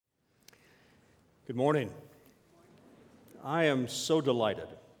Good morning. I am so delighted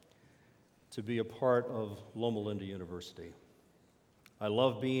to be a part of Loma Linda University. I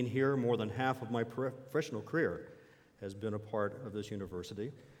love being here. More than half of my professional career has been a part of this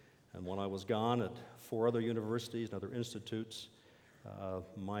university. And when I was gone at 4 other universities and other institutes,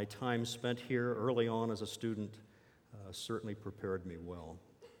 my time spent here early on as a student certainly prepared me well.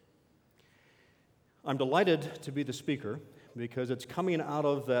 I'm delighted to be the speaker because it's coming out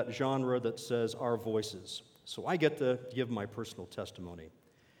of that genre that says our voices. So I get to give my personal testimony.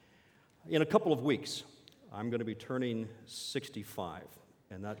 In a couple of weeks, I'm going to be turning 65,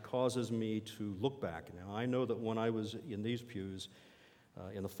 and that causes me to look back. Now, I know that when I was in these pews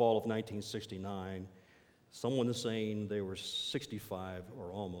in the fall of 1969, someone saying they were 65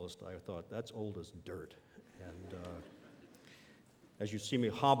 or almost, I thought, that's old as dirt. And as you see me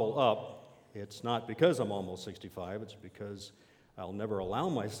hobble up, it's not because I'm almost 65, it's because I'll never allow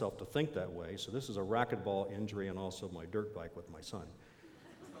myself to think that way. So this is a racquetball injury and also my dirt bike with my son.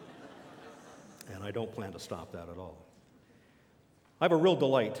 And I don't plan to stop that at all. I have a real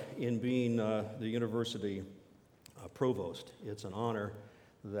delight in being the university provost. It's an honor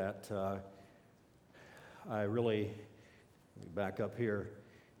that I really, let me back up here,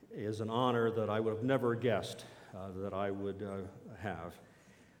 is an honor that I would have never guessed that I would have.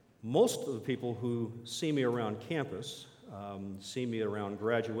 Most of the people who see me around campus see me around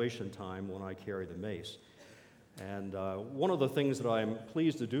graduation time when I carry the mace. And one of the things that I'm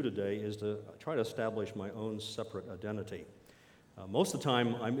pleased to do today is to try to establish my own separate identity. Most of the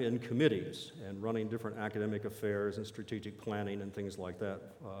time, I'm in committees and running different academic affairs and strategic planning and things like that,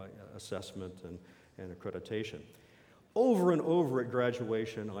 assessment and accreditation. Over and over at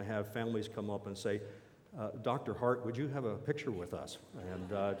graduation, I have families come up and say, Dr. Hart, would you have a picture with us? And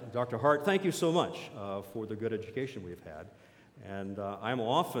Dr. Hart, thank you so much for the good education we've had. And I'm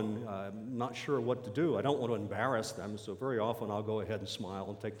often not sure what to do. I don't want to embarrass them, so very often I'll go ahead and smile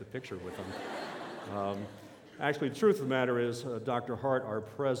and take the picture with them. Actually, the truth of the matter is, Dr. Hart, our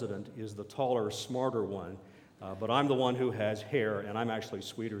president, is the taller, smarter one, but I'm the one who has hair, and I'm actually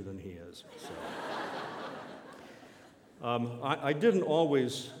sweeter than he is. So. I didn't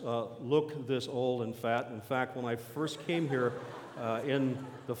always look this old and fat. In fact, when I first came here in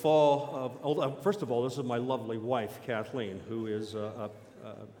the fall of, first of all, this is my lovely wife, Kathleen, who is a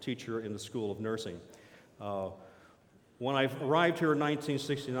teacher in the School of Nursing. When I arrived here in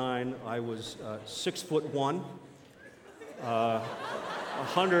 1969, I was 6'1",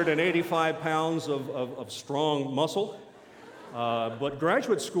 185 pounds of strong muscle, but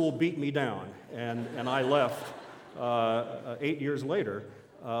graduate school beat me down, and I left 8 years later,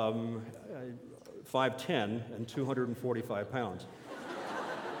 5'10" and 245 pounds.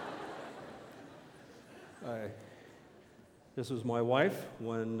 This was my wife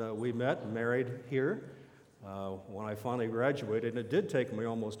when we met and married here. When I finally graduated, and it did take me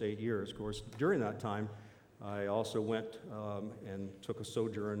almost 8 years. Of course, during that time, I also went and took a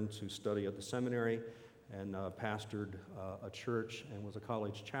sojourn to study at the seminary and pastored a church and was a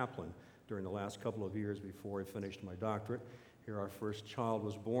college chaplain during the last couple of years before I finished my doctorate. Here our first child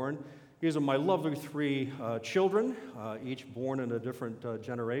was born. These are my lovely 3 children, each born in a different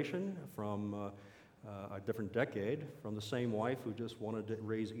generation from a different decade, from the same wife who just wanted to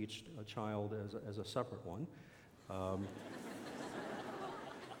raise each child as a separate one.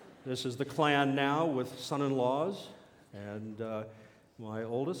 This is the clan now with son-in-laws, and my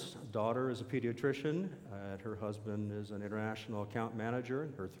oldest daughter is a pediatrician, and her husband is an international account manager,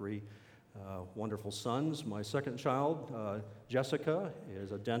 and her 3 wonderful sons. My second child, Jessica,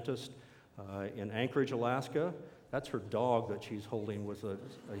 is a dentist in Anchorage, Alaska. That's her dog that she's holding with a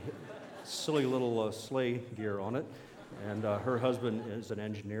silly little sleigh gear on it. And her husband is an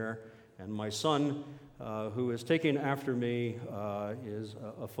engineer. And my son, who is taking after me, is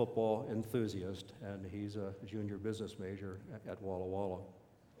a football enthusiast, and he's a junior business major at Walla Walla.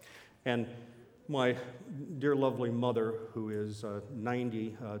 And my dear lovely mother, who is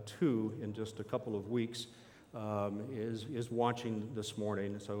 92 in just a couple of weeks, is watching this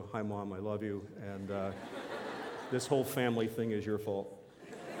morning. So, hi, Mom, I love you. And this whole family thing is your fault.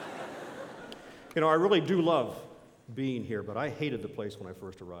 You know, I really do love being here, but I hated the place when I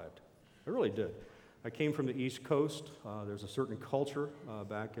first arrived. I really did. I came from the East Coast. There's a certain culture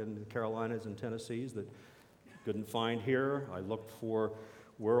back in the Carolinas and Tennessees that couldn't find here. I looked for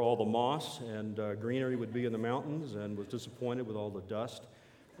where all the moss and greenery would be in the mountains, and was disappointed with all the dust.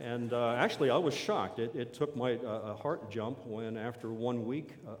 And actually, I was shocked. It took my heart jump when, after 1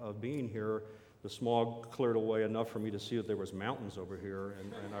 week of being here, the smog cleared away enough for me to see that there was mountains over here.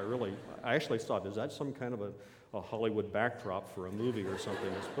 And I actually thought, is that some kind of a Hollywood backdrop for a movie or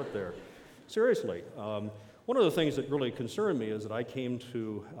something that's put there? Seriously. One of the things that really concerned me is that I came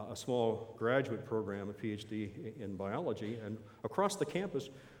to a small graduate program, a PhD in biology, and across the campus,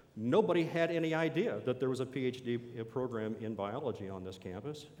 nobody had any idea that there was a PhD program in biology on this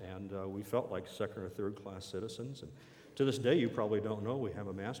campus, and we felt like second or third class citizens. And to this day, you probably don't know, we have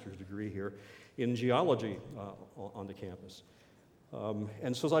a master's degree here in geology on the campus.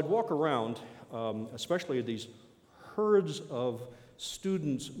 And so as I'd walk around, especially these herds of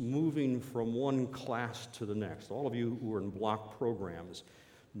students moving from one class to the next, all of you who are in block programs,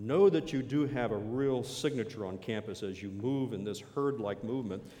 know that you do have a real signature on campus as you move in this herd-like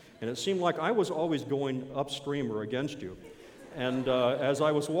movement. And it seemed like I was always going upstream or against you. And as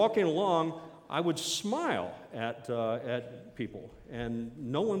I was walking along, I would smile at people, and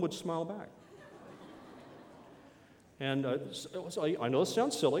no one would smile back. And I know this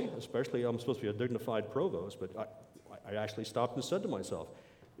sounds silly, especially I'm supposed to be a dignified provost, but I actually stopped and said to myself,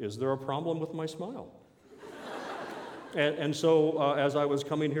 is there a problem with my smile? And so as I was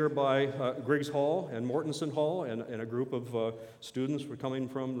coming here by Griggs Hall and Mortensen Hall, and a group of students were coming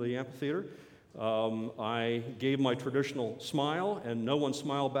from the amphitheater, I gave my traditional smile, and no one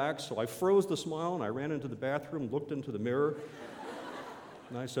smiled back, so I froze the smile, and I ran into the bathroom, looked into the mirror,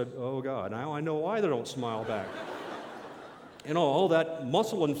 and I said, oh God, now I know why they don't smile back. You know, all that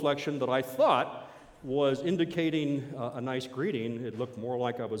muscle inflection that I thought was indicating a nice greeting, it looked more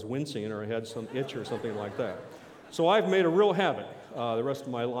like I was wincing or I had some itch or something like that. So I've made a real habit the rest of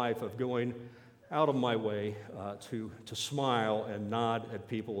my life of going out of my way to smile and nod at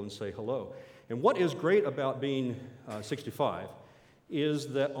people and say hello. And what is great about being 65 is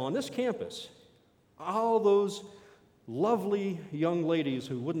that on this campus, all those lovely young ladies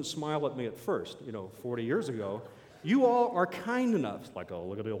who wouldn't smile at me at first, 40 years ago, you all are kind enough, like, oh,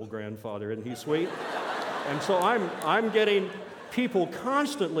 look at the old grandfather, isn't he sweet? And so I'm getting people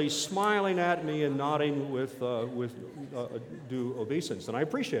constantly smiling at me and nodding with due obeisance, and I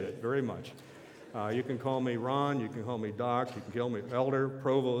appreciate it very much. You can call me Ron, you can call me Doc, you can call me Elder,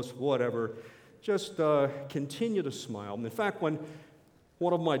 Provost, whatever. Just continue to smile. And in fact, when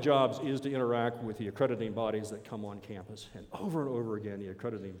one of my jobs is to interact with the accrediting bodies that come on campus, and over again, the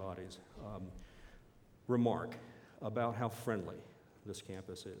accrediting bodies remark about how friendly this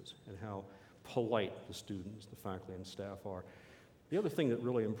campus is and how polite the students, the faculty, and staff are. The other thing that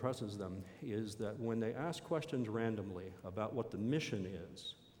really impresses them is that when they ask questions randomly about what the mission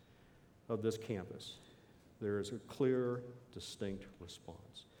is of this campus, there is a clear, distinct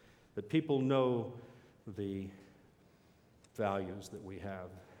response. That people know the values that we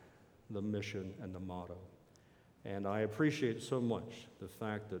have, the mission and the motto. And I appreciate so much the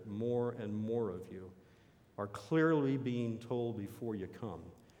fact that more and more of you are clearly being told before you come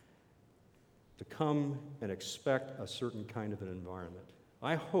to come and expect a certain kind of an environment.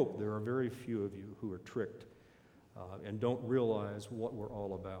 I hope there are very few of you who are tricked and don't realize what we're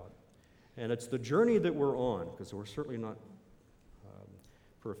all about. And it's the journey that we're on, because we're certainly not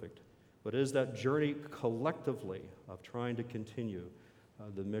perfect, but it is that journey collectively of trying to continue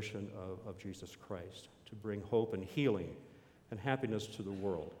the mission of Jesus Christ, to bring hope and healing and happiness to the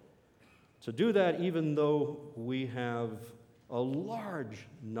world. To do that even though we have a large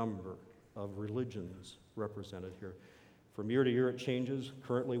number of religions represented here. From year to year it changes.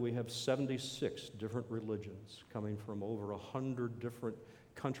 Currently we have 76 different religions coming from over 100 different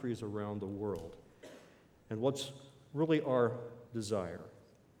countries around the world. And what's really our desire?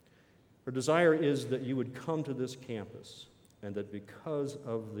 Our desire is that you would come to this campus, and that because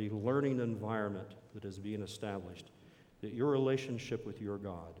of the learning environment that is being established, that your relationship with your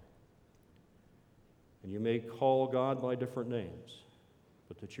God, and you may call God by different names,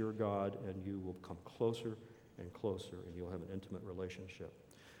 but that you're God and you will come closer and closer and you'll have an intimate relationship.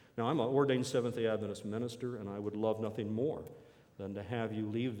 Now, I'm an ordained Seventh-day Adventist minister, and I would love nothing more than to have you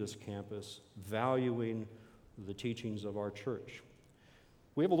leave this campus valuing the teachings of our church.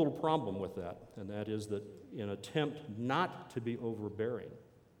 We have a little problem with that, and that is that in an attempt not to be overbearing,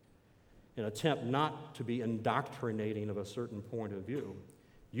 in an attempt not to be indoctrinating of a certain point of view,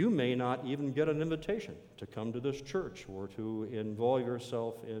 you may not even get an invitation to come to this church or to involve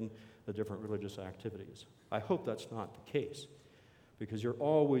yourself in the different religious activities. I hope that's not the case, because you're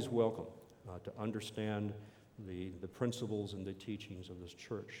always welcome to understand the principles and the teachings of this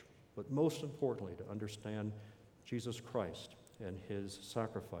church, but most importantly, to understand Jesus Christ and his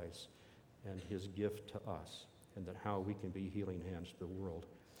sacrifice and his gift to us, and that how we can be healing hands to the world.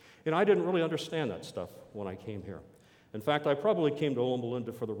 And I didn't really understand that stuff when I came here. In fact, I probably came to Loma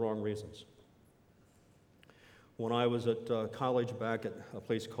Linda for the wrong reasons. When I was at college back at a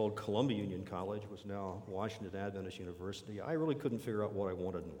place called Columbia Union College, which was now Washington Adventist University, I really couldn't figure out what I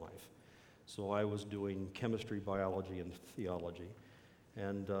wanted in life. So I was doing chemistry, biology, and theology,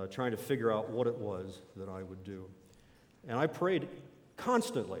 and trying to figure out what it was that I would do. And I prayed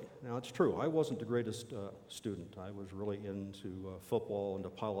constantly. Now, it's true, I wasn't the greatest student. I was really into football, into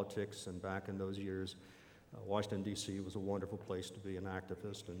politics, and back in those years, Washington, D.C. was a wonderful place to be an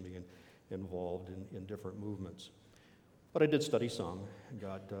activist and be involved in different movements. But I did study some and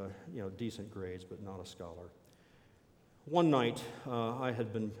got decent grades, but not a scholar. One night, I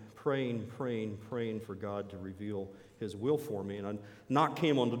had been praying for God to reveal His will for me, and a knock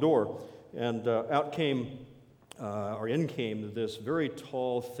came on the door, and in came this very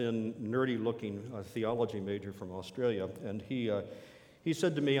tall, thin, nerdy-looking theology major from Australia, and he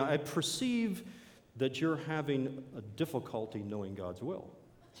said to me, "I perceive that you're having a difficulty knowing God's will."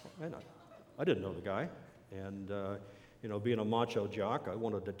 And I didn't know the guy, and being a macho jock, I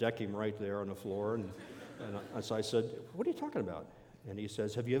wanted to deck him right there on the floor, and so I said, "What are you talking about?" And he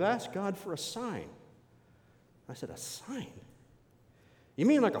says, "Have you asked God for a sign?" I said, "A sign? You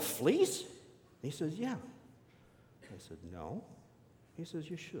mean like a fleece?" And he says, "Yeah." I said, "No." He says,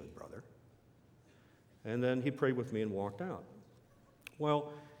 "You should, brother." And then he prayed with me and walked out.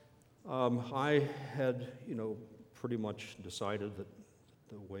 Well, I had, pretty much decided that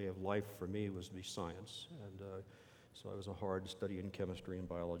the way of life for me was to be science. And so I was a hard studying chemistry and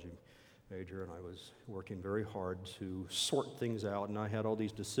biology major, and I was working very hard to sort things out. And I had all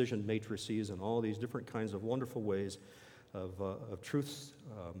these decision matrices and all these different kinds of wonderful ways of truth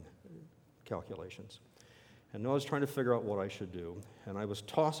calculations. And I was trying to figure out what I should do. And I was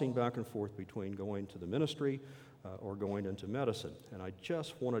tossing back and forth between going to the ministry or going into medicine. And I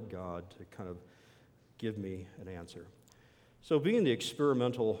just wanted God to kind of give me an answer. So being the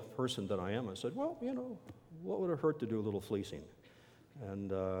experimental person that I am, I said, well, what would it hurt to do a little fleecing?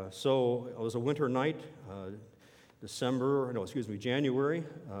 And so it was a winter night, January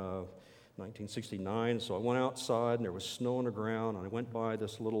 1969. So I went outside, and there was snow on the ground, and I went by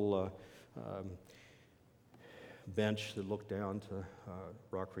this little bench that looked down to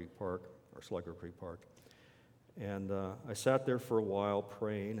Rock Creek Park, or Slugger Creek Park. And I sat there for a while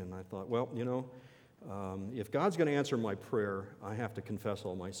praying, and I thought, well, if God's going to answer my prayer, I have to confess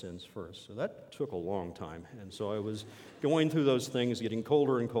all my sins first. So that took a long time. And so I was going through those things, getting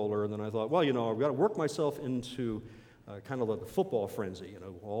colder and colder, and then I thought, well, I've got to work myself into kind of like a football frenzy,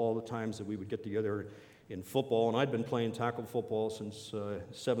 all the times that we would get together in football. And I'd been playing tackle football since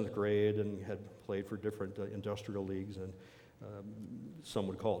 7th grade and had played for different industrial leagues, and some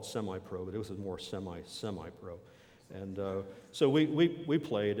would call it semi-pro, but it was more semi-pro. And so we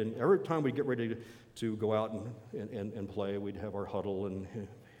played, and every time we'd get ready to go out and play, we'd have our huddle and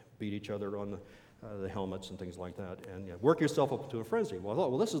beat each other on the helmets and things like that, and work yourself up into a frenzy. Well, I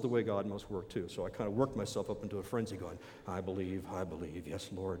thought, this is the way God must work too. So I kind of worked myself up into a frenzy going, I believe,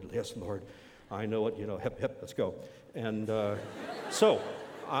 yes, Lord, I know it, hip, let's go. And I'm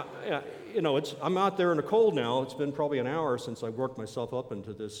out there in the cold now. It's been probably an hour since I worked myself up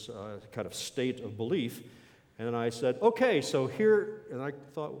into this kind of state of belief. And I said, okay, so here, and I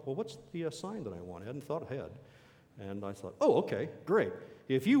thought, well, what's the sign that I want? I hadn't thought ahead. And I thought, okay, great.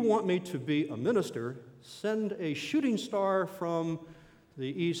 If you want me to be a minister, send a shooting star from the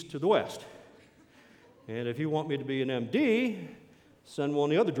east to the west. And if you want me to be an MD, send one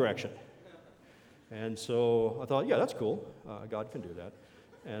the other direction. And so I thought, that's cool. God can do that.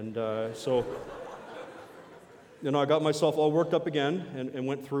 And so I got myself all worked up again and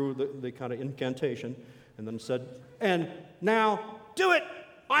went through the kind of incantation, and then said, and now do it,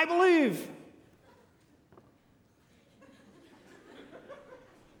 I believe.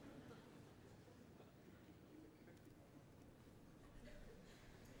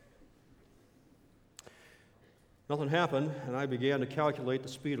 Nothing happened, and I began to calculate the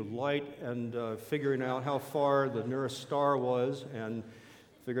speed of light and figuring out how far the nearest star was, and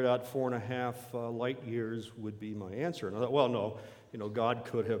figured out 4.5 light years would be my answer. And I thought, well, no, God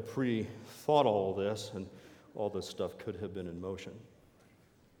could have pre-thought all this, and all this stuff could have been in motion.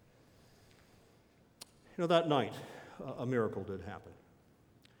 That night, a miracle did happen.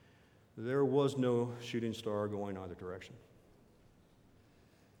 There was no shooting star going either direction.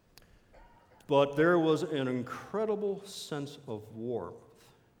 But there was an incredible sense of warmth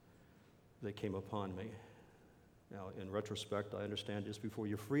that came upon me. Now, in retrospect, I understand just before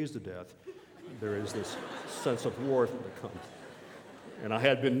you freeze to death, there is this sense of warmth that comes. And I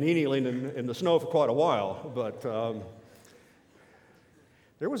had been kneeling in the snow for quite a while, but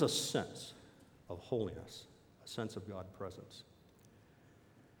there was a sense of holiness, a sense of God's presence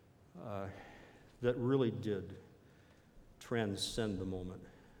that really did transcend the moment.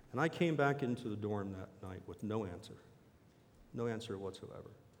 And I came back into the dorm that night with no answer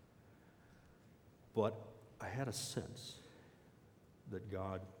whatsoever. but I had a sense that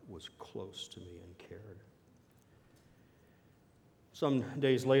God was close to me and cared. Some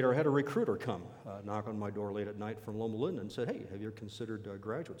days later, I had a recruiter come, knock on my door late at night from Loma Linda and said, "Hey, have you considered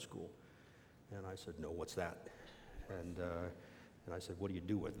graduate school?" And I said, "No, what's that?" And I said, "What do you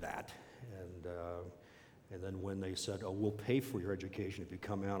do with that?" And then when they said, "Oh, we'll pay for your education if you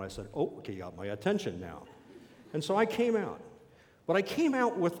come out," I said, "Oh, okay, you got my attention now." And so I came out. But I came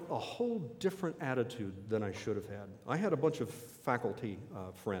out with a whole different attitude than I should have had. I had a bunch of faculty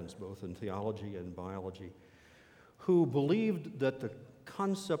friends, both in theology and biology, who believed that the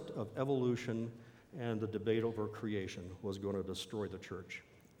concept of evolution and the debate over creation was going to destroy the church.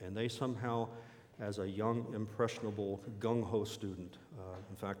 And they somehow, as a young, impressionable, gung-ho student,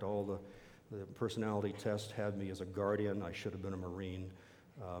 in fact, all the personality tests had me as a guardian. I should have been a Marine.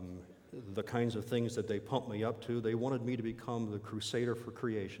 The kinds of things that they pumped me up to, they wanted me to become the crusader for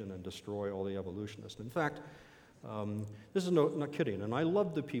creation and destroy all the evolutionists. In fact, this is not kidding, and I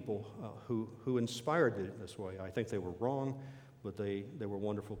loved the people who inspired me this way. I think they were wrong, but they were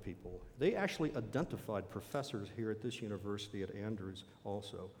wonderful people. They actually identified professors here at this university at Andrews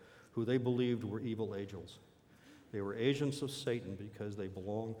also, who they believed were evil angels. They were agents of Satan because they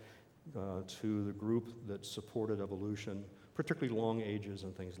belonged to the group that supported evolution, particularly long ages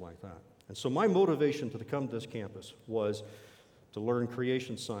and things like that. And so my motivation to come to this campus was to learn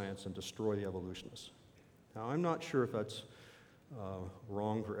creation science and destroy the evolutionists. Now, I'm not sure if that's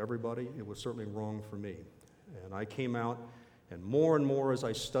wrong for everybody. It was certainly wrong for me. And I came out, and more as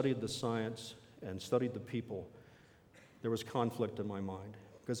I studied the science and studied the people, there was conflict in my mind.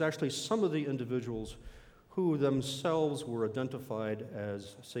 Because actually some of the individuals who themselves were identified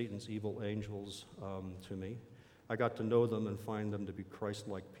as Satan's evil angels to me, I got to know them and find them to be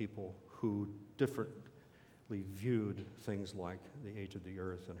Christ-like people who differently viewed things like the age of the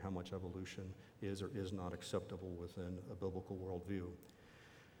earth and how much evolution is or is not acceptable within a biblical worldview.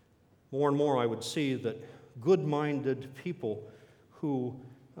 More and more I would see that good-minded people who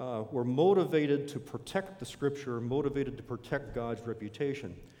were motivated to protect the Scripture, motivated to protect God's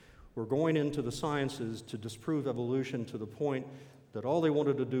reputation, were going into the sciences to disprove evolution to the point that all they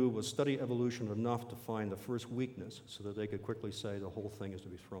wanted to do was study evolution enough to find the first weakness so that they could quickly say the whole thing is to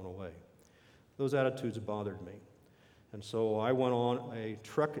be thrown away. Those attitudes bothered me. And so I went on a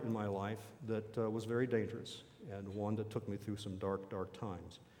trek in my life that was very dangerous and one that took me through some dark, dark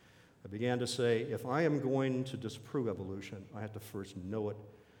times. I began to say, if I am going to disprove evolution, I have to first know it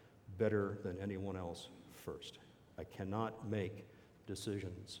better than anyone else first. I cannot make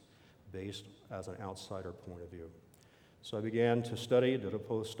decisions based as an outsider point of view. So I began to study, did a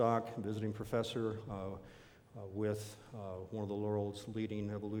postdoc, visiting professor with one of the world's leading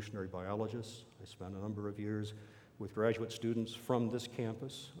evolutionary biologists. I spent a number of years with graduate students from this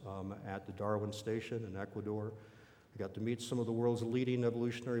campus at the Darwin Station in Ecuador. I got to meet some of the world's leading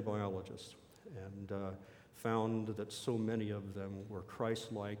evolutionary biologists and found that so many of them were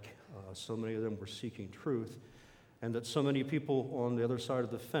Christ-like, so many of them were seeking truth, and that so many people on the other side of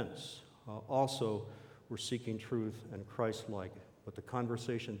the fence also were seeking truth and Christ-like, but the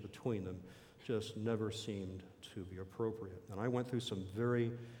conversation between them just never seemed to be appropriate. And I went through some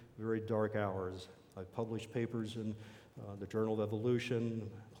very, very dark hours. I published papers in the Journal of Evolution,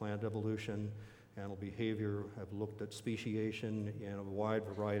 Plant Evolution, Animal Behavior. I've looked at speciation in a wide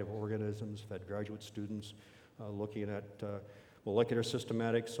variety of organisms. I've had graduate students looking at molecular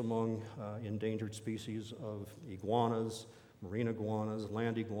systematics among endangered species of iguanas, marine iguanas,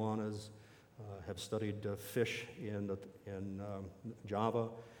 land iguanas, have studied fish in Java,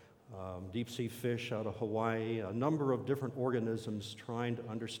 deep-sea fish out of Hawaii, a number of different organisms trying to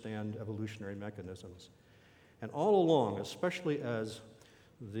understand evolutionary mechanisms. And all along, especially as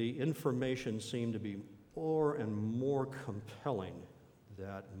the information seemed to be more and more compelling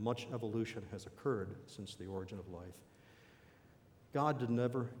that much evolution has occurred since the origin of life, God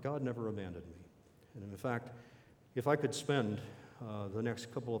never abandoned me. And in fact, if I could spend the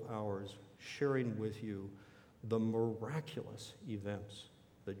next couple of hours sharing with you the miraculous events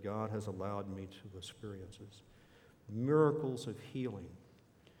that God has allowed me to experience, miracles of healing.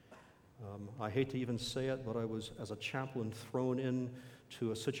 I hate to even say it, but I was, as a chaplain, thrown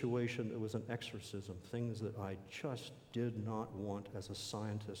into a situation that was an exorcism, things that I just did not want as a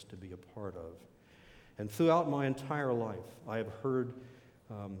scientist to be a part of. And throughout my entire life, I have heard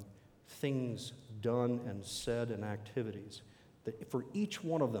things done and said and activities that for each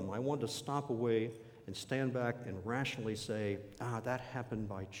one of them, I wanted to stop away and stand back and rationally say, that happened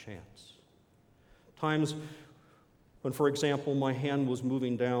by chance. Times When, for example, my hand was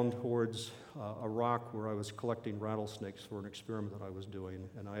moving down towards a rock where I was collecting rattlesnakes for an experiment that I was doing,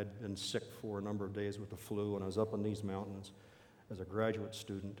 and I had been sick for a number of days with the flu, and I was up in these mountains as a graduate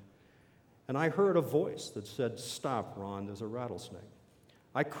student, and I heard a voice that said, "Stop, Ron, there's a rattlesnake."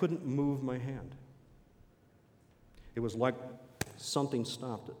 I couldn't move my hand. It was like something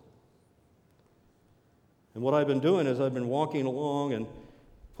stopped it. And what I've been doing is I've been walking along and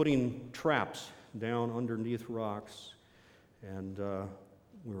putting traps down underneath rocks, and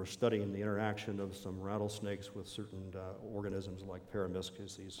we were studying the interaction of some rattlesnakes with certain organisms like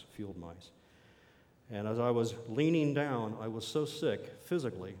Peromyscus, these field mice. And as I was leaning down, I was so sick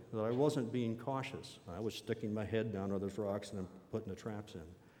physically that I wasn't being cautious. I was sticking my head down on those rocks and then putting the traps in.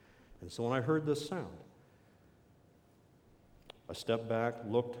 And so when I heard this sound, I stepped back,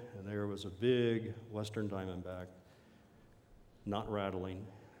 looked, and there was a big western diamondback, not rattling,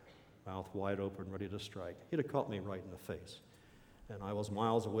 mouth wide open, ready to strike. He'd have caught me right in the face. And I was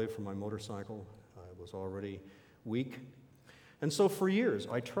miles away from my motorcycle. I was already weak. And so for years,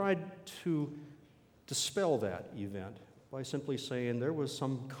 I tried to dispel that event by simply saying there was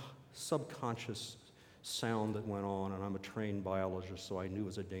some subconscious sound that went on, and I'm a trained biologist, so I knew it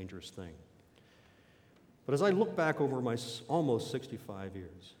was a dangerous thing. But as I look back over my almost 65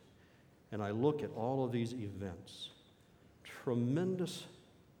 years, and I look at all of these events, tremendous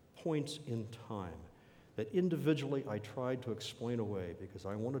points in time that individually I tried to explain away because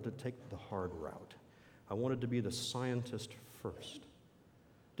I wanted to take the hard route. I wanted to be the scientist first.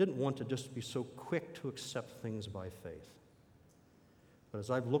 Didn't want to just be so quick to accept things by faith. But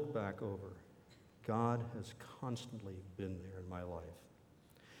as I've looked back over, God has constantly been there in my life.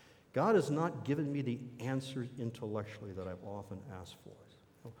 God has not given me the answers intellectually that I've often asked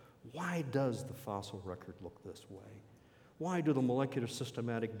for. Why does the fossil record look this way? Why do the molecular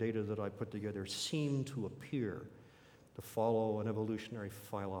systematic data that I put together seem to appear to follow an evolutionary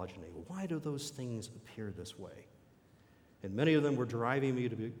phylogeny? Why do those things appear this way? And many of them were driving me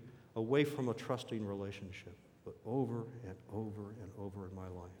to be away from a trusting relationship, but over and over and over in my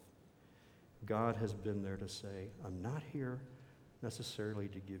life, God has been there to say, I'm not here necessarily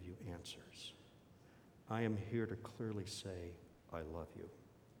to give you answers. I am here to clearly say, I love you.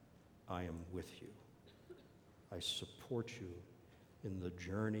 I am with you. I support you in the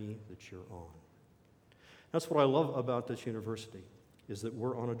journey that you're on. That's what I love about this university, is that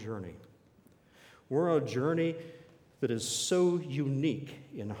we're on a journey. We're on a journey that is so unique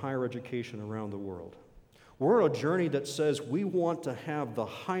in higher education around the world. We're on a journey that says we want to have the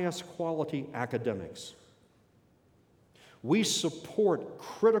highest quality academics. We support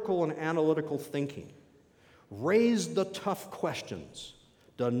critical and analytical thinking. Raise the tough questions.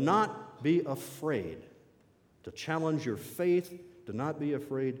 Do not be afraid to challenge your faith. Do not be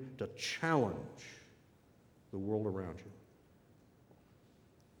afraid to challenge the world around you.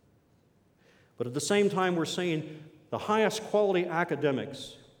 But at the same time, we're saying the highest quality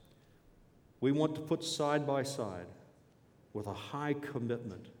academics we want to put side by side with a high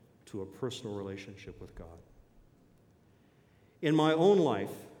commitment to a personal relationship with God. In my own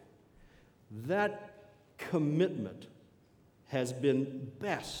life, that commitment has been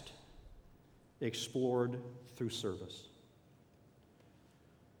best explored through service.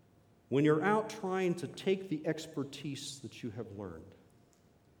 When you're out trying to take the expertise that you have learned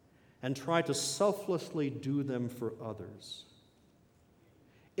and try to selflessly do them for others,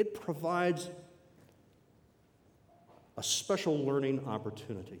 it provides a special learning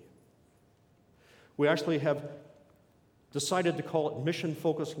opportunity. We actually have decided to call it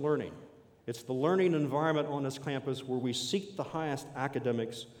mission-focused learning. It's the learning environment on this campus where we seek the highest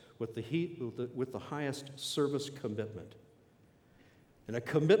academics with the highest service commitment, and a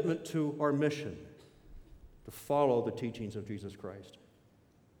commitment to our mission to follow the teachings of Jesus Christ.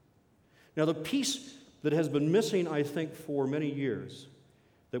 Now, the piece that has been missing, I think, for many years,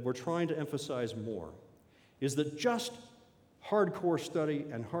 that we're trying to emphasize more, is that just hardcore study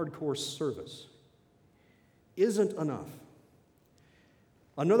and hardcore service isn't enough.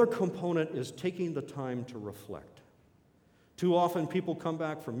 Another component is taking the time to reflect. Too often people come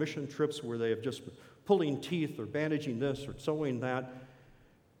back from mission trips where they have just been pulling teeth or bandaging this or sewing that,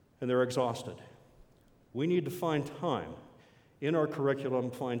 and they're exhausted. We need to find time in our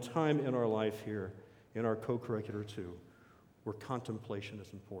curriculum, find time in our life here, in our co-curricular too, where contemplation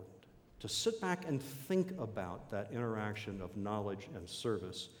is important. To sit back and think about that interaction of knowledge and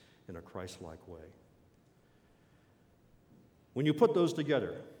service in a Christ-like way. When you put those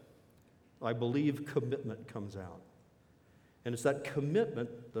together, I believe commitment comes out. And it's that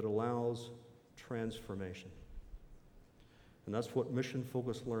commitment that allows transformation. And that's what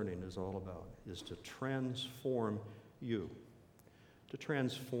mission-focused learning is all about, is to transform you to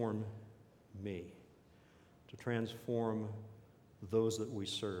transform me, to transform those that we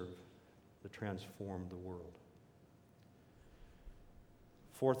serve, to transform the world.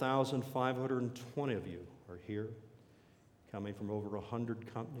 4,520 of you are here, coming from over 100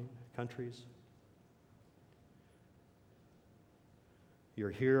 countries.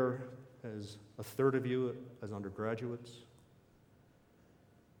 You're here as a third of you as undergraduates.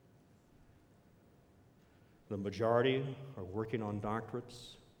 The majority are working on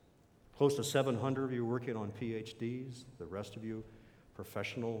doctorates. Close to 700 of you working on PhDs. The rest of you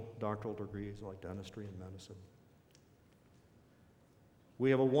professional doctoral degrees like dentistry and medicine. We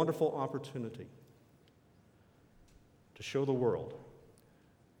have a wonderful opportunity to show the world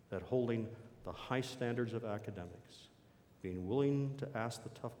that holding the high standards of academics, being willing to ask the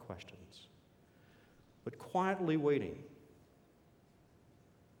tough questions, but quietly waiting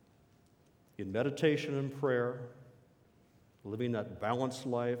in meditation and prayer, living that balanced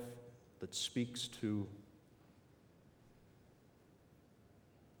life that speaks to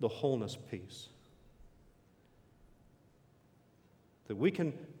the wholeness piece, that we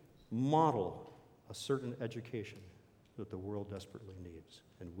can model a certain education that the world desperately needs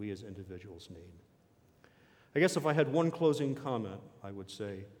and we as individuals need. I guess if I had one closing comment, I would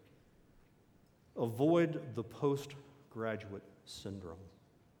say, avoid the postgraduate syndrome.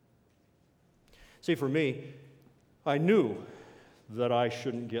 See, for me, I knew that I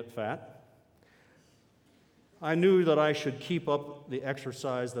shouldn't get fat. I knew that I should keep up the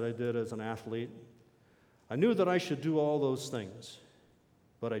exercise that I did as an athlete. I knew that I should do all those things,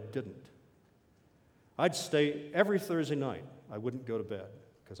 but I didn't. I'd stay every Thursday night. I wouldn't go to bed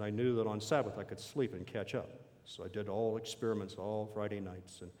because I knew that on Sabbath I could sleep and catch up. So I did all experiments all Friday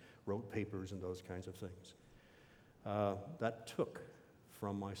nights and wrote papers and those kinds of things. That took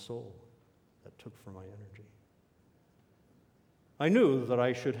from my soul. That took from my energy. I knew that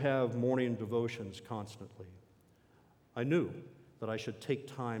I should have morning devotions constantly. I knew that I should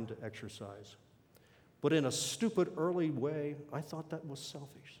take time to exercise. But in a stupid early way, I thought that was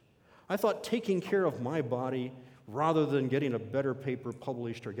selfish. I thought taking care of my body rather than getting a better paper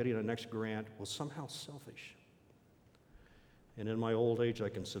published or getting a next grant was somehow selfish. And in my old age, I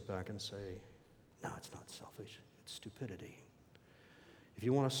can sit back and say, no, it's not selfish. It's stupidity. If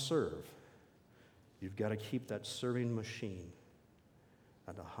you want to serve, you've got to keep that serving machine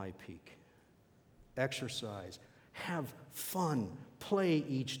at a high peak. Exercise. Have fun. Play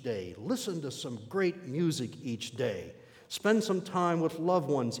each day. Listen to some great music each day. Spend some time with loved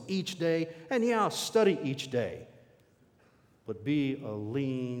ones each day. And yeah, study each day. But be a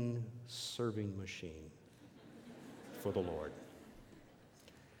lean serving machine for the Lord.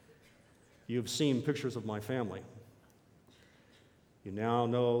 You've seen pictures of my family. You now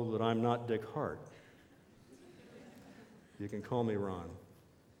know that I'm not Dick Hart. You can call me Ron.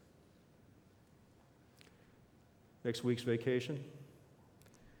 Next week's vacation,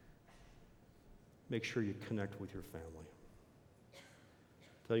 make sure you connect with your family.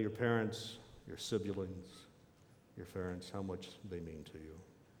 Tell your parents, your siblings, your parents how much they mean to you.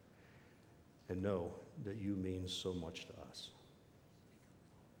 And know that you mean so much to us.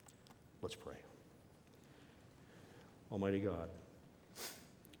 Let's pray. Almighty God,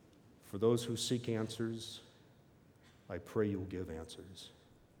 for those who seek answers, I pray you'll give answers.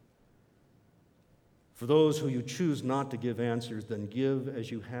 For those who you choose not to give answers, then give, as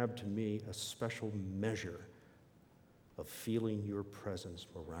you have to me, a special measure of feeling your presence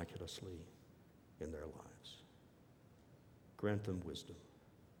miraculously in their lives. Grant them wisdom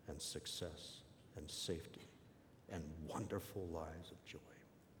and success and safety and wonderful lives of joy.